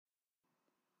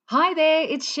Hi there,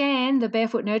 it's Shan, the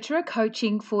Barefoot Nurturer,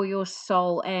 coaching for your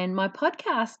soul. And my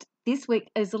podcast this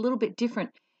week is a little bit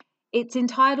different. It's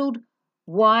entitled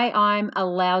Why I'm a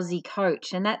Lousy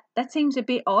Coach. And that seems a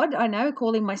bit odd, I know,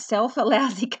 calling myself a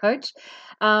lousy coach.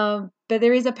 But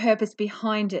there is a purpose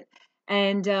behind it.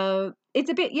 And it's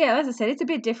a bit, as I said, it's a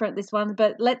bit different, this one,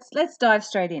 but let's dive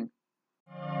straight in.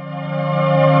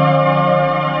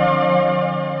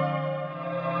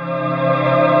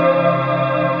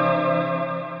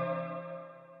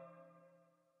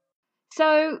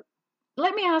 So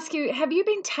let me ask you, have you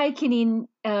been taken in,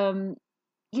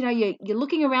 you're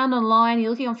looking around online, you're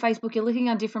looking on Facebook, you're looking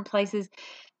on different places,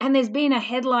 and there's been a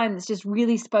headline that's just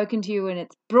really spoken to you and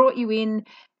it's brought you in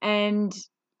and,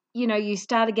 you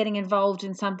started getting involved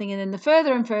in something. And then the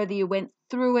further and further you went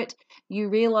through it, you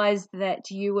realized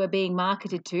that you were being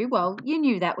marketed to. Well, you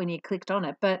knew that when you clicked on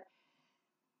it, but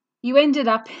you ended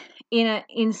up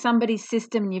in somebody's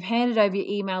system and you've handed over your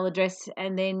email address,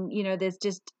 and then, there's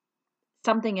just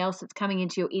something else that's coming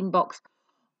into your inbox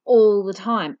all the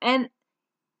time. And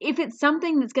if it's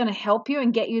something that's going to help you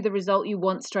and get you the result you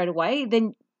want straight away,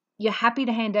 then you're happy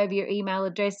to hand over your email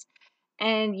address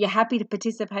and you're happy to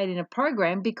participate in a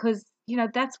program because,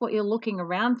 that's what you're looking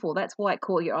around for. That's why it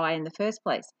caught your eye in the first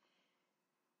place.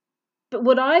 But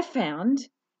what I found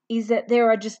is that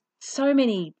there are just so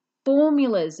many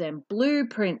formulas and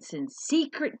blueprints and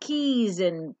secret keys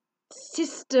and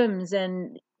systems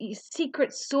and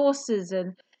secret sources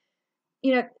and,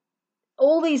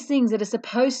 all these things that are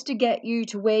supposed to get you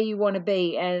to where you want to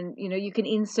be. And, you can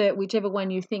insert whichever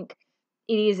one you think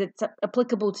it's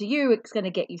applicable to you. It's going to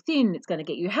get you thin. It's going to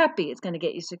get you happy. It's going to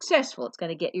get you successful. It's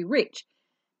going to get you rich.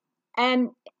 And,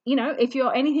 if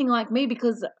you're anything like me,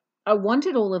 because I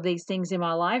wanted all of these things in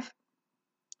my life,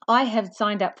 I have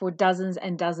signed up for dozens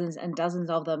and dozens and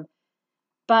dozens of them.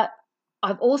 But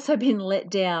I've also been let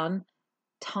down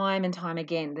time and time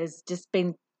again. There's just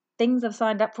been things I've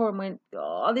signed up for and went,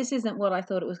 oh, this isn't what I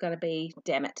thought it was going to be.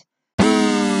 Damn it.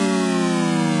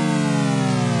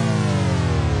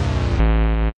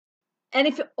 And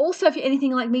if you're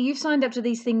anything like me, you've signed up to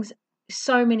these things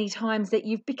so many times that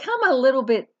you've become a little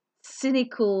bit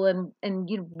cynical and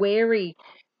wary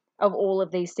of all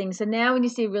of these things. So now when you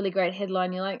see a really great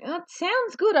headline, you're like, oh, it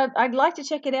sounds good. I'd like to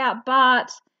check it out,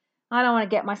 but I don't want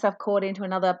to get myself caught into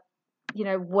another,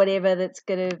 whatever that's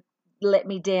going to let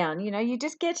me down. You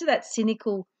just get to that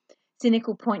cynical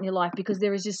point in your life because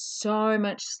there is just so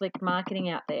much slick marketing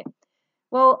out there.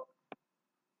 Well,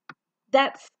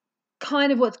 that's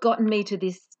kind of what's gotten me to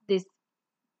this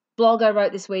blog I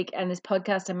wrote this week and this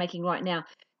podcast I'm making right now.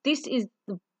 This is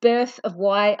the birth of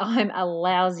why I'm a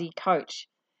lousy coach.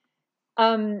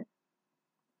 And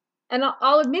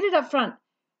I'll admit it up front.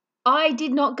 I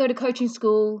did not go to coaching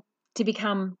school to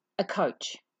become a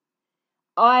coach.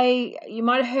 You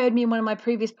might have heard me in one of my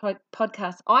previous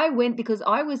podcasts. I went because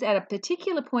I was at a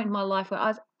particular point in my life where I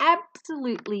was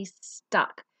absolutely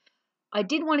stuck. I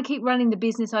didn't want to keep running the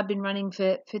business I've been running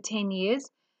for 10 years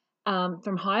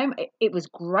from home. It was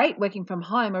great working from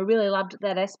home. I really loved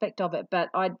that aspect of it, but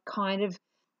I'd kind of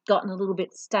gotten a little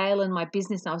bit stale in my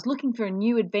business. I was looking for a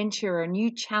new adventure or a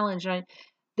new challenge.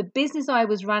 The business I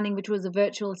was running, which was a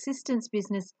virtual assistance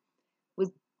business,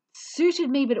 suited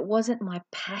me, but it wasn't my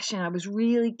passion. I was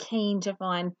really keen to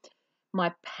find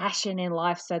my passion in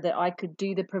life so that I could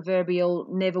do the proverbial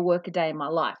never work a day in my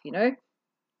life,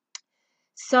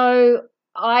 So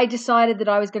I decided that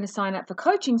I was going to sign up for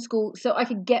coaching school so I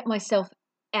could get myself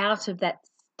out of that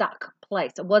stuck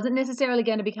place. I wasn't necessarily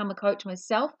going to become a coach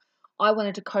myself. I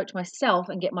wanted to coach myself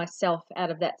and get myself out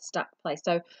of that stuck place.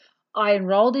 So I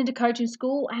enrolled into coaching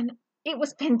school and it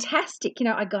was fantastic.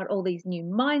 I got all these new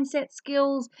mindset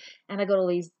skills and I got all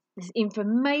this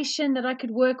information that I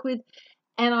could work with.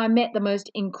 And I met the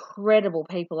most incredible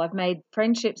people. I've made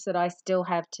friendships that I still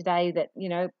have today that,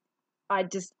 I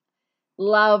just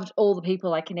loved all the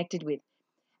people I connected with.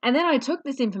 And then I took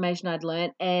this information I'd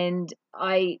learned and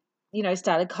I,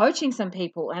 started coaching some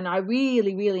people. And I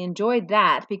really, really enjoyed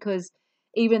that because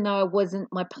even though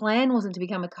my plan wasn't to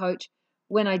become a coach,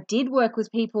 when I did work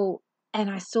with people and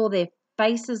I saw their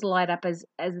faces light up as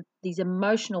these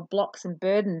emotional blocks and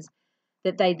burdens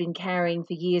that they'd been carrying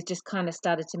for years just kind of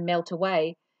started to melt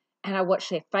away, and I watched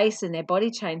their face and their body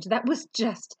change, that was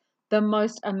just the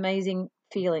most amazing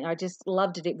feeling. I just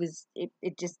loved it.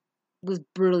 It just was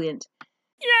brilliant.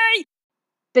 Yay!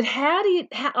 But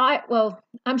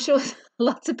I'm sure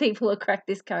lots of people will crack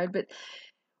this code, but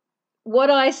what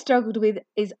I struggled with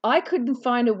is I couldn't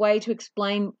find a way to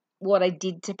explain what I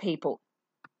did to people.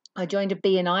 I joined a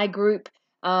BNI group,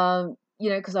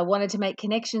 because I wanted to make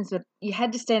connections, but you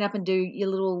had to stand up and do your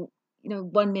little,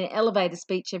 1 minute elevator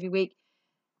speech every week.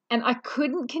 And I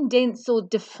couldn't condense or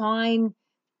define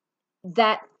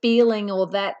that feeling or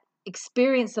that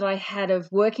experience that I had of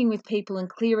working with people and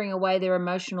clearing away their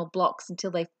emotional blocks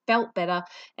until they felt better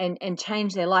and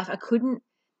changed their life. I couldn't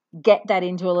get that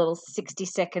into a little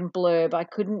 60-second blurb. I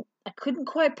couldn't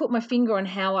quite put my finger on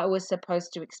how I was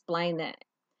supposed to explain that.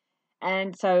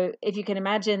 And so if you can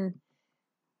imagine,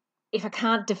 if I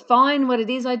can't define what it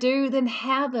is I do, then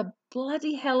how the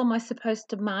bloody hell am I supposed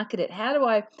to market it? How do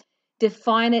I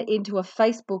define it into a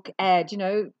Facebook ad?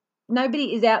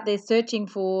 Nobody is out there searching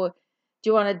for, do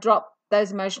you want to drop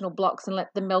those emotional blocks and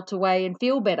let them melt away and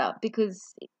feel better?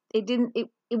 Because it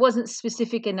wasn't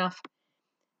specific enough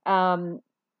of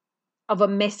a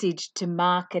message to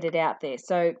market it out there.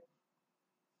 So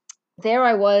there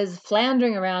I was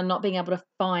floundering around, not being able to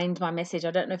find my message.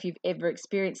 I don't know if you've ever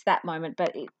experienced that moment,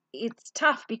 but it's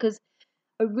tough because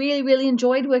I really, really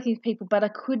enjoyed working with people, but I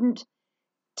couldn't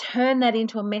turn that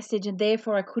into a message, and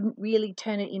therefore I couldn't really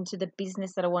turn it into the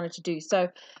business that I wanted to do. So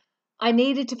I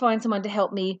needed to find someone to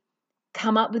help me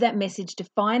come up with that message,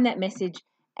 define that message,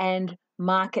 and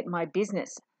market my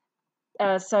business.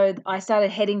 So I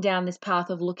started heading down this path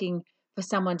of looking for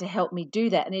someone to help me do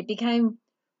that. And it became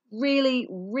really,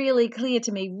 really clear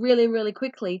to me really, really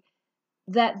quickly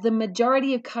that the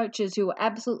majority of coaches who were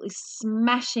absolutely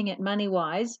smashing it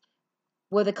money-wise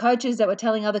were the coaches that were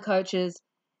telling other coaches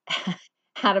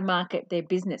how to market their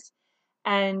business.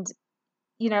 And,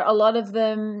 a lot of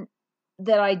them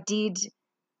that I did,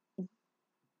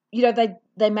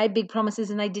 they made big promises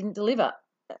and they didn't deliver.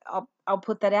 I'll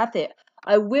put that out there.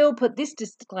 I will put this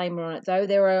disclaimer on it,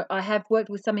 though. I have worked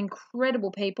with some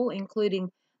incredible people, including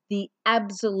the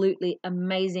absolutely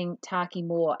amazing Taki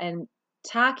Moore. And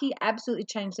Taki absolutely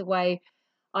changed the way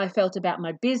I felt about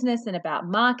my business and about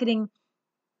marketing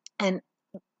and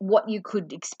what you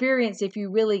could experience if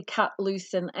you really cut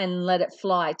loose and let it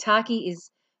fly. Taki is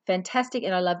fantastic,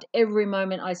 and I loved every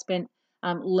moment I spent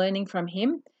learning from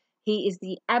him. He is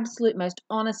the absolute most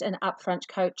honest and upfront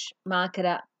coach,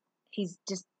 marketer. He's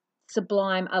just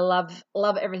sublime. I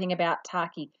love everything about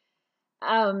Taki.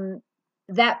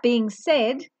 That being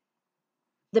said,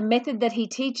 the method that he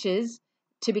teaches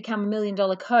to become $1 million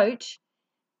coach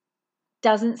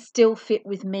doesn't still fit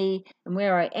with me and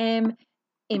where I am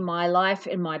in my life,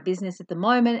 in my business at the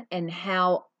moment, and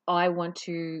how I want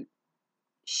to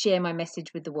share my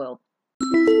message with the world.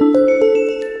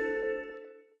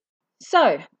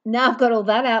 So now I've got all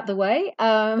that out the way.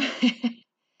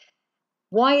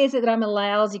 Why is it that I'm a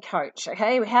lousy coach?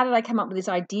 Okay, how did I come up with this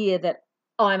idea that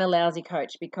I'm a lousy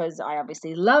coach? Because I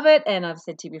obviously love it, and I've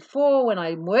said to you before, when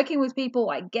I'm working with people,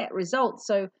 I get results.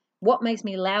 So what makes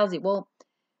me lousy? Well,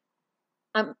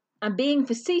 I'm being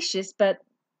facetious, but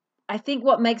I think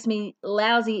what makes me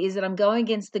lousy is that I'm going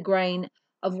against the grain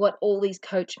of what all these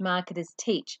coach marketers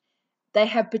teach. They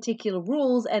have particular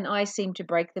rules, and I seem to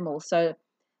break them all. So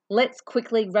let's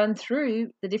quickly run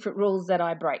through the different rules that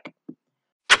I break.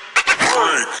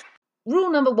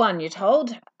 Rule number 1, you're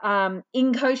told,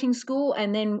 in coaching school,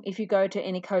 and then if you go to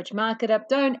any coach marketer,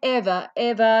 don't ever,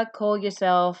 ever call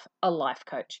yourself a life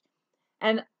coach.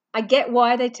 And I get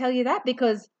why they tell you that,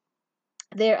 because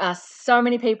there are so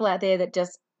many people out there that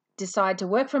just decide to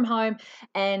work from home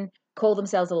and call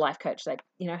themselves a life coach. They,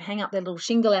 hang up their little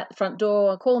shingle out the front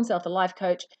door, call themselves a life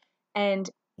coach. And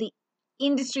the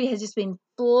industry has just been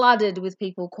flooded with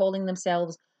people calling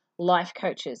themselves life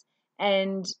coaches.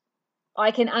 And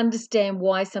I can understand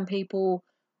why some people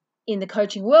in the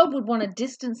coaching world would want to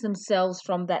distance themselves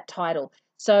from that title.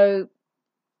 So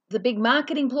the big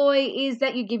marketing ploy is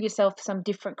that you give yourself some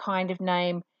different kind of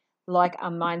name, like a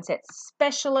mindset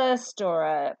specialist or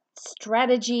a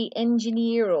strategy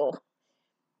engineer, or,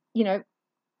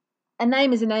 a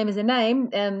name is a name is a name.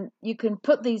 You can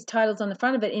put these titles on the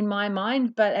front of it, in my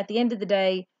mind, but at the end of the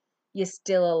day, you're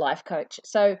still a life coach.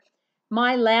 So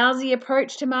my lousy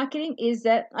approach to marketing is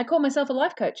that I call myself a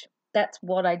life coach. That's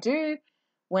what I do.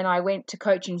 When I went to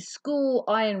coaching school,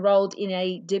 I enrolled in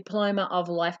a diploma of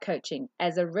life coaching.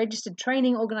 As a registered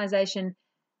training organization,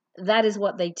 that is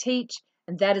what they teach,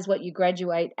 and that is what you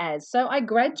graduate as. So I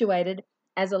graduated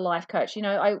as a life coach.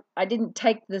 I didn't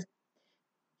take the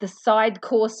side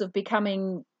course of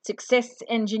becoming success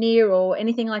engineer or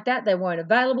anything like that. They weren't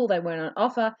available. They weren't on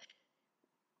offer.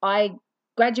 I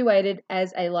graduated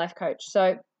as a life coach.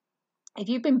 So if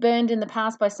you've been burned in the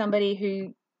past by somebody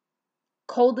who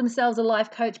called themselves a life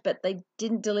coach, but they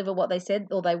didn't deliver what they said,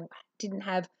 or they didn't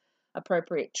have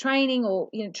appropriate training, or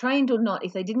trained or not,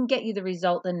 if they didn't get you the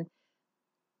result, then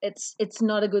it's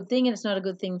not a good thing, and it's not a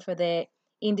good thing for their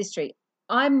industry.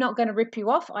 I'm not going to rip you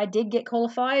off. I did get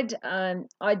qualified.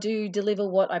 I do deliver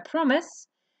what I promise,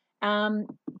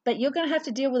 But you're going to have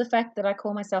to deal with the fact that I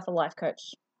call myself a life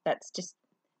coach.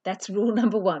 That's rule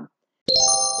number 1.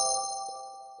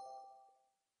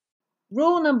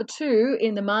 Rule number 2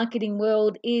 in the marketing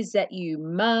world is that you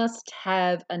must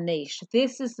have a niche.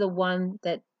 This is the one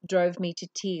that drove me to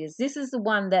tears. This is the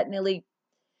one that nearly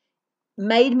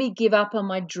made me give up on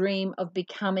my dream of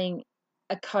becoming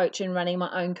a coach and running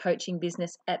my own coaching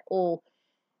business at all.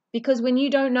 Because when you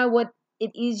don't know what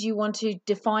it is you want to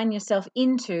define yourself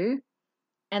into,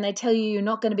 and they tell you you're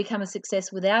not going to become a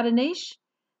success without a niche,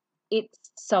 it's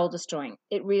soul destroying.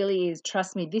 It really is.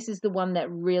 Trust me, this is the one that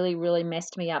really, really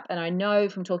messed me up. And I know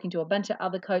from talking to a bunch of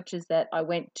other coaches that I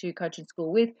went to coaching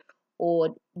school with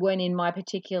or weren't in my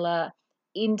particular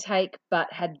intake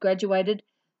but had graduated,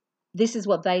 this is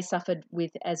what they suffered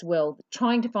with as well.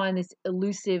 Trying to find this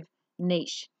elusive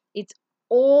niche. It's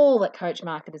all that coach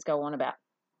marketers go on about.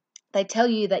 They tell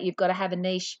you that you've got to have a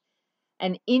niche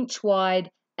an inch wide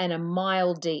and a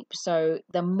mile deep. So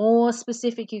the more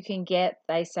specific you can get,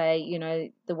 they say,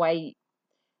 the way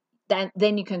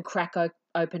then you can crack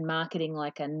open marketing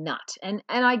like a nut. And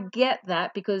I get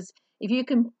that, because if you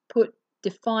can put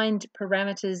defined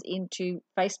parameters into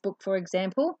Facebook, for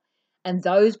example, and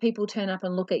those people turn up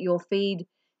and look at your feed,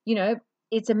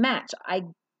 it's a match. I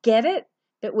get it.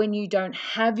 But when you don't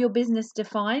have your business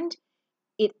defined,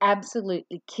 it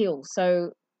absolutely kills.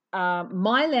 So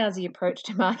my lousy approach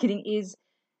to marketing is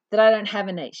that I don't have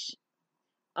a niche.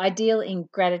 I deal in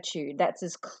gratitude. That's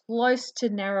as close to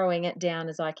narrowing it down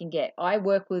as I can get. I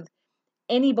work with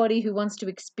anybody who wants to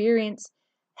experience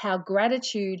how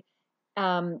gratitude,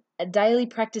 a daily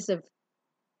practice of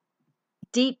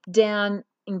deep down,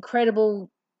 incredible,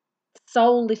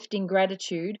 soul-lifting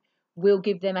gratitude will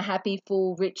give them a happy,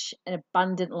 full, rich, and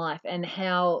abundant life. And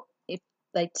how if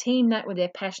they team that with their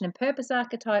passion and purpose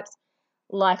archetypes,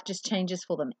 life just changes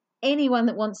for them. Anyone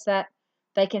that wants that,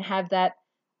 they can have that.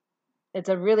 It's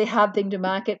a really hard thing to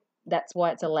market. That's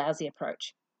why it's a lousy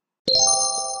approach.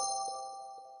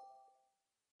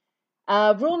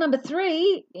 Rule number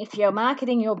 3, if you're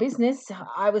marketing your business,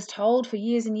 I was told for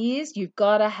years and years, you've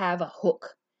got to have a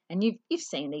hook. And you've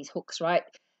seen these hooks, right?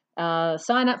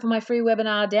 Sign up for my free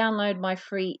webinar, download my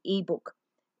free ebook.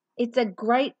 It's a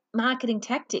great marketing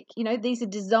tactic. These are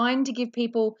designed to give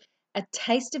people a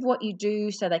taste of what you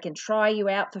do so they can try you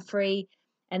out for free.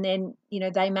 And then,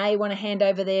 they may want to hand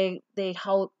over their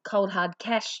whole cold hard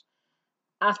cash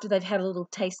after they've had a little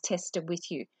taste tester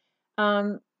with you.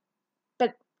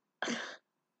 But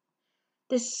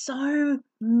there's so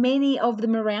many of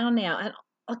them around now. And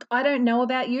I don't know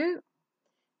about you,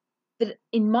 but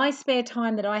in my spare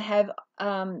time that I have,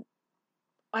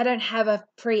 I don't have a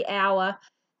free hour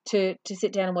to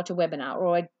sit down and watch a webinar,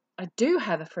 or I do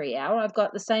have a free hour. I've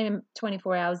got the same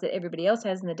 24 hours that everybody else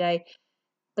has in the day,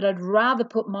 but I'd rather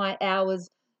put my hours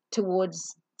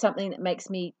towards something that makes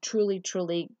me truly,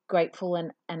 truly grateful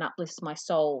and uplifts my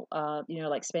soul.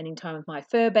 Like spending time with my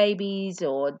fur babies,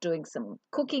 or doing some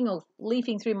cooking, or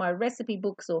leafing through my recipe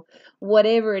books, or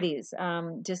whatever it is.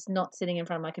 Just not sitting in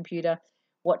front of my computer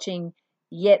watching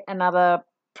yet another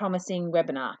promising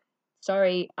webinar.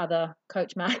 Sorry, other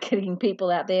coach marketing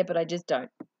people out there, but I just don't.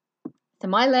 So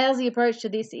my lousy approach to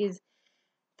this is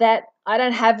that I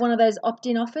don't have one of those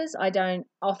opt-in offers. I don't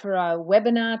offer a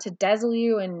webinar to dazzle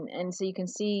you and so you can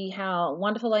see how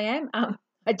wonderful I am.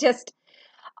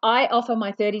 I offer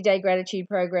my 30-day gratitude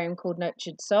program called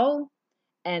Nurtured Soul,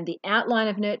 and the outline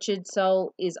of Nurtured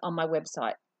Soul is on my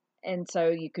website. And so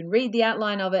you can read the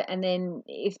outline of it, and then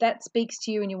if that speaks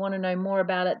to you and you want to know more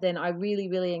about it, then I really,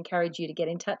 really encourage you to get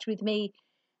in touch with me.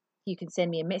 You can send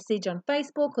me a message on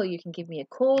Facebook, or you can give me a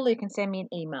call, or you can send me an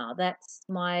email. That's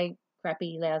my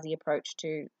crappy, lousy approach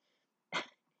to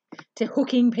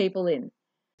hooking people in.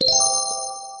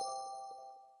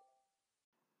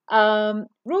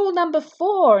 Rule number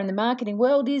 4 in the marketing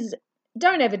world is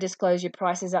don't ever disclose your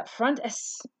prices up front,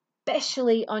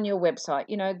 especially on your website.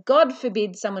 God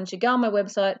forbid someone should go on my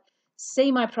website,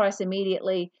 see my price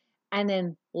immediately, and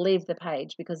then leave the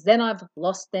page, because then I've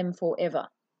lost them forever.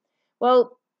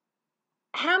 Well,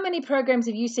 how many programs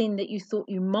have you seen that you thought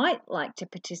you might like to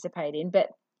participate in, but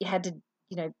you had to,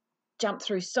 jump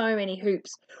through so many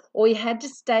hoops, or you had to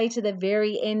stay to the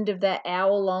very end of that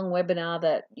hour-long webinar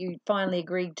that you finally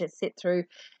agreed to sit through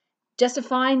just to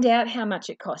find out how much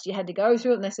it cost? You had to go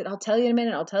through it, and they said, I'll tell you in a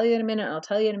minute, I'll tell you in a minute, I'll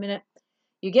tell you in a minute.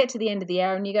 You get to the end of the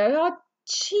hour and you go, oh,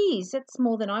 geez, that's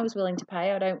more than I was willing to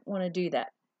pay. I don't want to do that.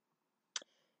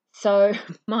 So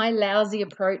my lousy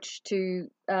approach to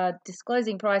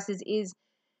disclosing prices is,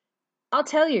 I'll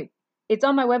tell you. It's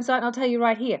on my website, and I'll tell you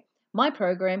right here. My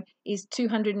program is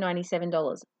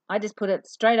 $297. I just put it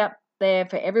straight up there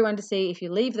for everyone to see. If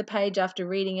you leave the page after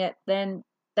reading it, then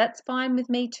that's fine with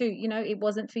me too. It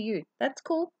wasn't for you. That's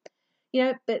cool.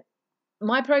 But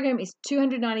my program is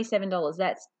 $297.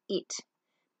 That's it.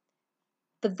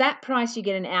 For that price, you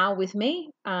get an hour with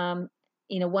me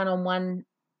in a one-on-one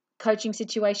coaching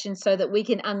situation so that we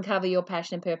can uncover your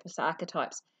passion and purpose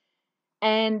archetypes.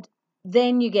 And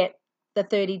then you get the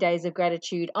 30 days of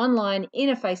gratitude online in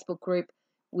a Facebook group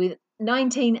with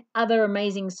 19 other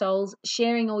amazing souls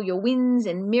sharing all your wins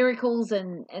and miracles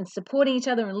and supporting each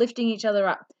other and lifting each other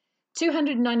up.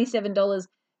 $297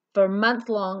 for a month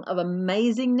long of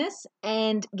amazingness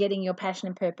and getting your passion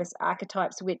and purpose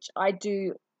archetypes, which I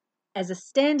do as a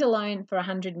standalone for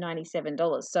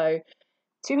 $197. So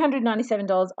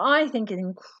 $297, I think, is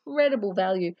incredible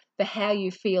value for how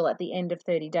you feel at the end of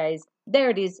 30 days.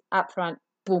 There it is, up front,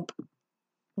 boom,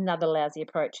 another lousy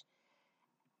approach.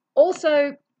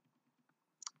 Also,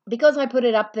 because I put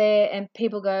it up there and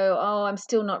people go, oh, I'm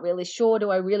still not really sure. Do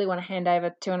I really want to hand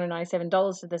over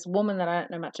 $297 to this woman that I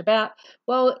don't know much about?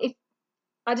 Well,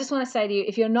 I just want to say to you,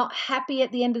 if you're not happy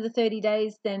at the end of the 30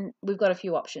 days, then we've got a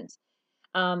few options.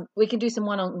 We can do some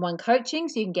one-on-one coaching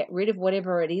so you can get rid of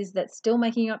whatever it is that's still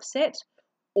making you upset.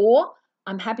 Or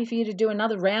I'm happy for you to do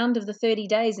another round of the 30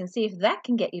 days and see if that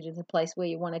can get you to the place where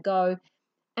you want to go.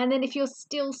 And then if you're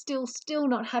still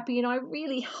not happy, and I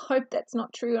really hope that's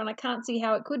not true, and I can't see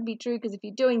how it could be true, because if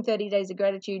you're doing 30 days of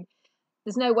gratitude,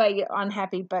 there's no way you're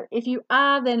unhappy. But if you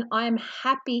are, then I'm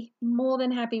happy, more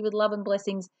than happy, with love and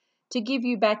blessings to give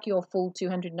you back your full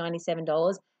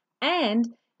 $297. And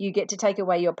you get to take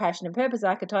away your passion and purpose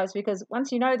archetypes, because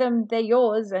once you know them, they're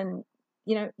yours, and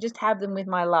just have them with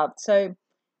my love. So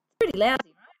pretty lousy,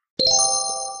 right?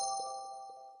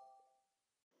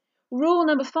 Rule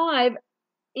number 5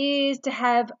 is to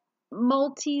have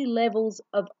multi-levels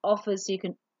of offers so you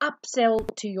can upsell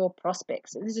to your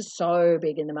prospects. This is so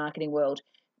big in the marketing world.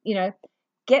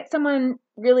 Get someone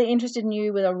really interested in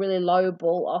you with a really low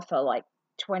ball offer, like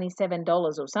 $27,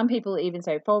 or some people even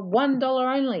say for $1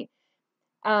 only.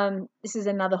 This is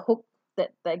another hook that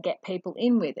they get people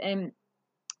in with. And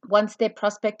once their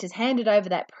prospect has handed over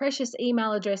that precious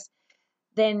email address,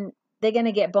 then they're going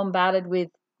to get bombarded with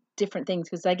different things,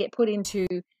 because they get put into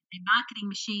a marketing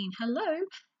machine.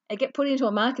 They get put into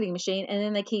a marketing machine, and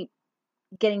then they keep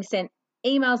getting sent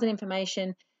emails and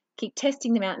information, keep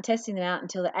testing them out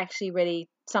until they're actually ready,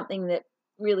 something that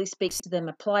really speaks to them,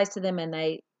 applies to them, and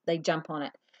they jump on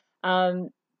it.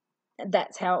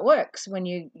 That's how it works. When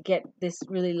you get this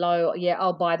really low,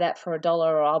 I'll buy that for $1,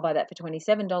 or I'll buy that for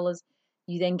 $27,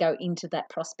 you then go into that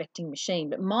prospecting machine.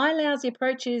 But my lousy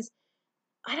approach is,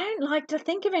 I don't like to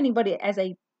think of anybody as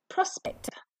a prospect.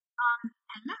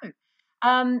 Hello.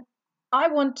 I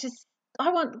want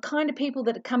the kind of people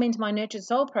that come into my Nurtured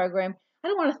Soul program. I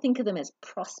don't want to think of them as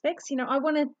prospects.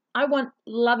 I want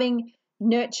loving,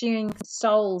 nurturing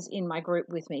souls in my group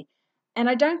with me. And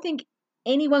I don't think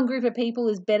any one group of people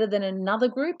is better than another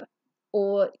group,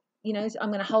 or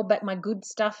I'm going to hold back my good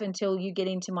stuff until you get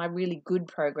into my really good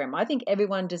program. I think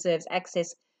everyone deserves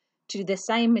access to the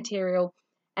same material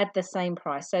at the same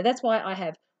price. So that's why I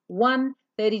have one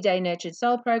 30-day Nurtured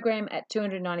Soul program at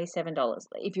 $297.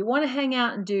 If you want to hang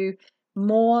out and do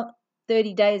more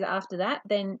 30 days after that,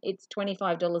 then it's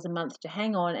 $25 a month to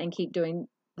hang on and keep doing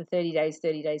the 30 days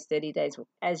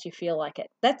as you feel like it.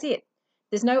 That's it.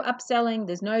 There's no upselling,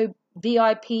 there's no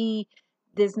VIP,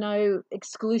 there's no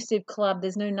exclusive club,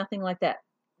 there's no nothing like that.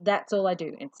 That's all I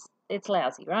do. It's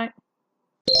lousy, right?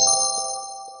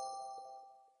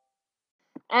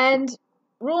 And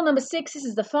rule number 6, this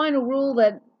is the final rule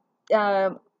that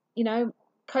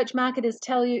coach marketers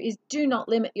tell you, is do not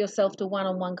limit yourself to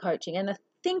one-on-one coaching. And the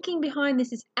thinking behind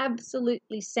this is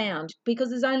absolutely sound, because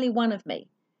there's only one of me,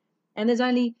 and there's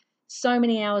only so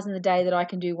many hours in the day that I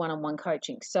can do one-on-one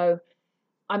coaching. So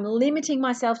I'm limiting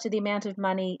myself to the amount of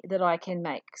money that I can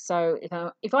make. So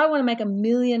if I want to make $1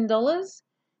 million,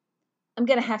 I'm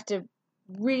going to have to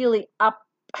really up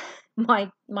my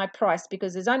price,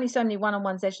 because there's only so many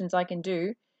one-on-one sessions I can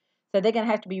do. So they're going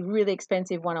to have to be really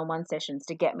expensive one-on-one sessions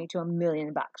to get me to $1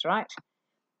 million, right?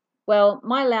 Well,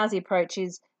 my lousy approach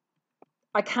is,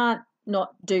 I can't not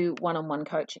do one-on-one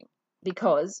coaching,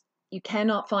 because you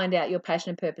cannot find out your passion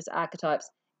and purpose archetypes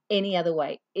any other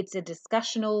way. It's a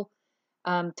discussional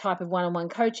type of one-on-one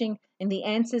coaching, and the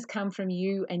answers come from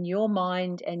you and your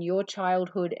mind and your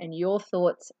childhood and your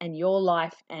thoughts and your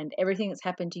life and everything that's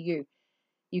happened to you.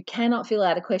 You cannot fill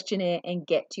out a questionnaire and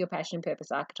get to your passion and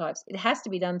purpose archetypes. It has to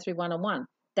be done through one-on-one.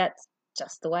 That's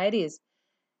just the way it is.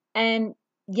 And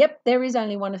yep, there is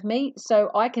only one of me, so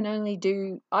I can only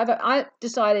do, I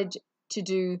decided to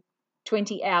do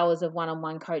 20 hours of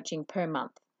one-on-one coaching per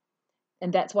month.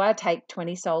 And that's why I take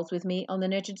 20 souls with me on the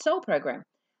Nurtured Soul program.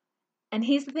 And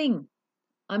here's the thing,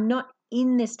 I'm not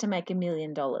in this to make $1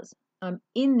 million. I'm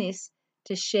in this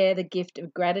to share the gift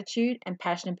of gratitude and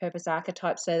passion and purpose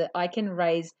archetypes so that I can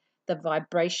raise the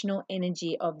vibrational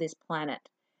energy of this planet.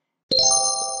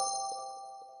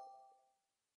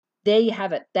 There you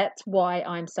have it. That's why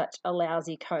I'm such a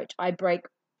lousy coach. I break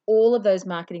all of those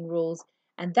marketing rules,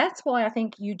 and that's why I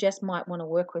think you just might want to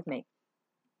work with me.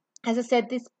 As I said,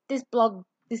 this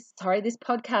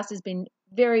podcast has been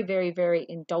very, very, very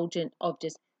indulgent of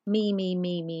just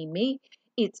me.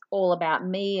 It's all about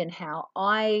me and how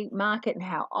I market and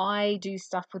how I do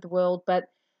stuff with the world. But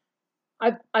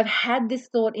I've had this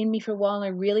thought in me for a while, and I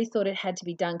really thought it had to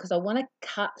be done because I want to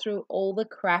cut through all the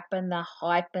crap and the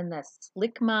hype and the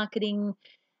slick marketing,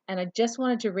 and I just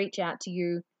wanted to reach out to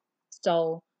you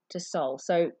soul to soul.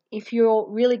 So if you're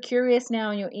really curious now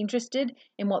and you're interested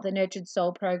in what the Nurtured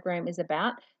Soul program is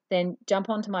about, then jump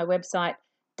onto my website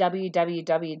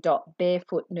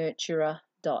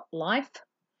www.barefootnurturer.life.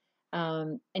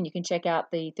 And you can check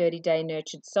out the 30-day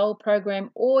Nurtured Soul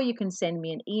program, or you can send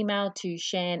me an email to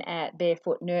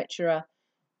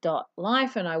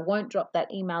shan@barefootnurturer.life, and I won't drop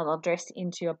that email address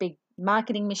into your big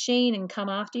marketing machine and come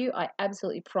after you. I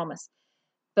absolutely promise.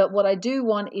 But what I do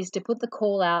want is to put the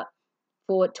call out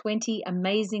for 20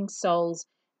 amazing souls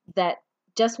that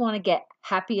just want to get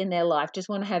happy in their life, just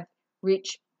want to have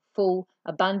rich, full,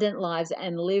 abundant lives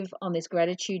and live on this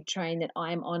gratitude train that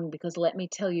I'm on, because let me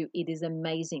tell you, it is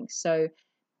amazing. So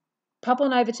pop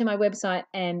on over to my website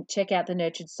and check out the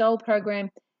Nurtured Soul program.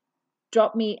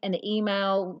 Drop me an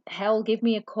email. Hell, give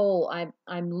me a call.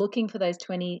 I'm looking for those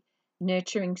 20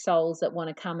 nurturing souls that want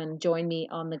to come and join me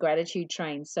on the gratitude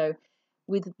train. So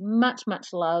with much,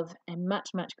 much love and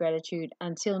much, much gratitude.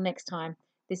 Until next time,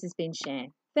 this has been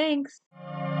Shan. Thanks.